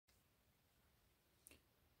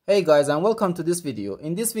Hey guys, and welcome to this video.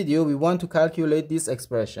 In this video we want to calculate this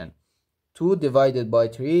expression 2 divided by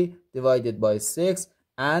 3 divided by 6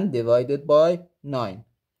 and divided by 9.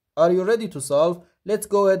 Are you ready to solve? Let's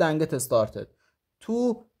go ahead and get started.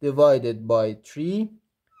 2 divided by 3,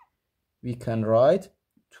 we can write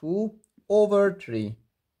 2 over 3,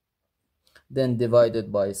 then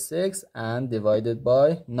divided by 6 and divided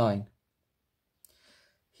by 9.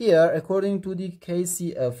 Here, according to the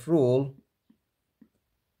KCF rule,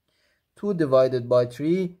 2 divided by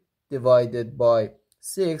 3 divided by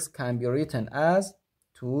 6 can be written as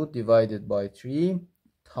 2 divided by 3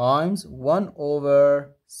 times 1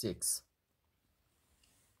 over 6,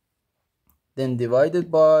 then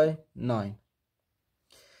divided by 9.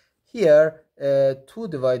 Here 2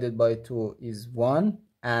 divided by 2 is 1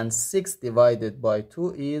 and 6 divided by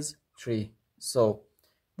 2 is 3. So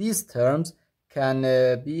these terms can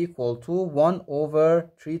be equal to 1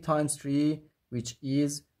 over 3 times 3, which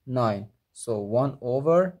is 9. So 1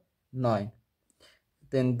 over 9,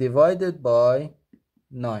 then divided by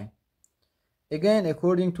 9. Again,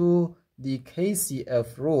 according to the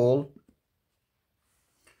KCF rule,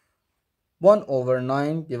 1 over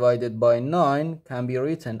 9 divided by 9 can be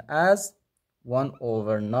written as 1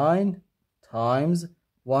 over 9 times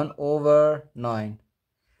 1 over 9.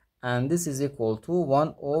 And this is equal to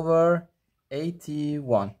 1 over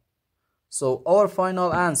 81. So our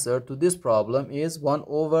final answer to this problem is 1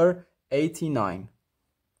 over 81.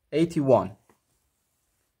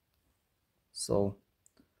 So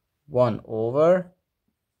 1 over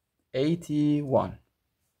 81.